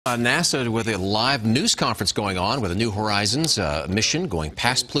NASA with a live news conference going on with a New Horizons mission going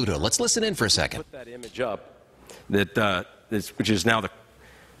past Pluto. Let's listen in for a second. Put that image up, which is now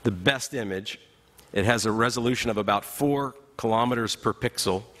the best image. It has a resolution of about 4 kilometers per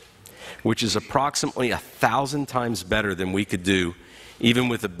pixel, which is approximately 1,000 times better than we could do, even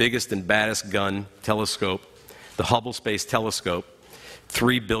with the biggest and baddest gun telescope, the Hubble Space Telescope,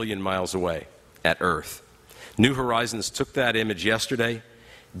 3 billion miles away at Earth. New Horizons took that image yesterday,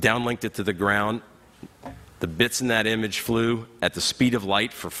 downlinked it to the ground. The bits in that image flew at the speed of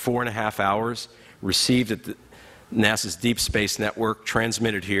light for 4.5 hours, received at NASA's Deep Space Network,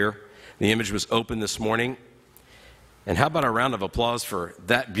 transmitted here. The image was opened this morning. And how about a round of applause for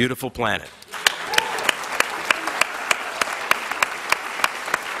that beautiful planet?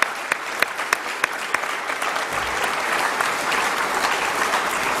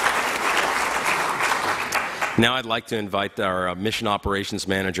 Now I'd like to invite our Mission Operations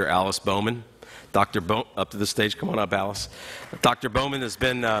Manager, Alice Bowman. Up to the stage. Come on up, Alice. Dr. Bowman has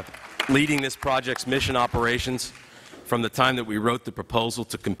been leading this project's mission operations from the time that we wrote the proposal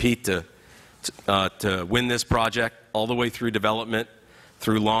to compete to win this project, all the way through development,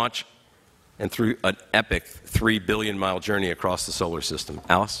 through launch, and through an epic 3 billion mile journey across the solar system.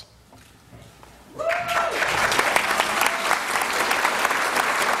 Alice?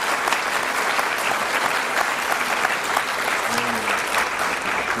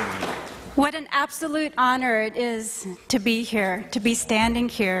 What an absolute honor it is to be here, to be standing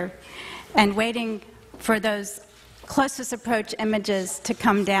here and waiting for those closest approach images to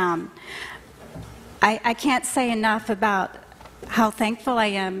come down. I can't say enough about how thankful I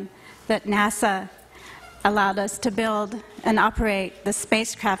am that NASA allowed us to build and operate the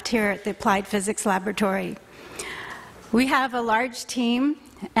spacecraft here at the Applied Physics Laboratory. We have a large team,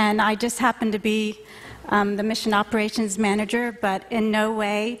 and I just happen to be the Mission Operations Manager, but in no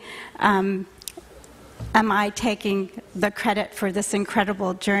way am I taking the credit for this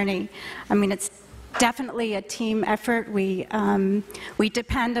incredible journey. I mean, it's definitely a team effort. We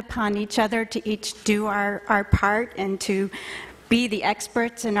depend upon each other to each do our part and to be the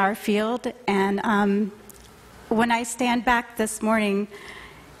experts in our field. And when I stand back this morning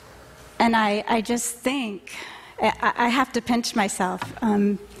and I just think, I have to pinch myself.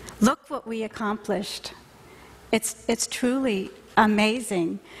 Look what we accomplished. It's truly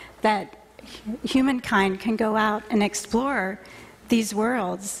amazing that humankind can go out and explore these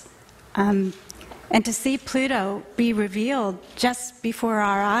worlds. And to see Pluto be revealed just before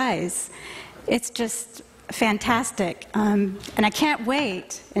our eyes, it's just fantastic. And I can't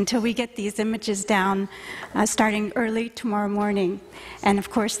wait until we get these images down starting early tomorrow morning. And of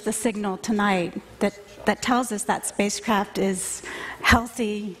course, the signal tonight that tells us that spacecraft is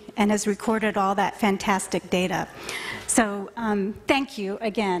healthy and has recorded all that fantastic data. So thank you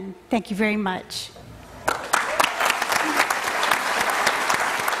again. Thank you very much.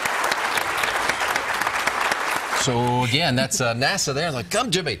 So again, that's NASA there. Like, come,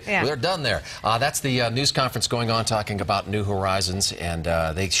 Jimmy. Yeah. They're done there. That's the news conference going on talking about New Horizons, and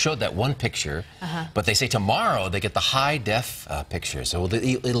they showed that one picture, but they say tomorrow they get the high-def picture, so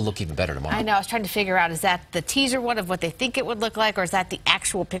it'll look even better tomorrow. I know. I was trying to figure out, is that the teaser one of what they think it would look like, or is that the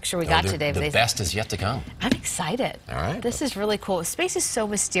actual picture we got today? The best is yet to come. I'm excited. All right. This is really cool. Space is so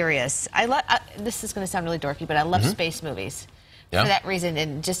mysterious. This is going to sound really dorky, but I love space movies. Yeah. For that reason,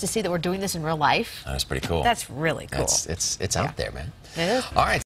 and just to see that we're doing this in real life. That's pretty cool. That's really cool. It's out there, man. It is. All right.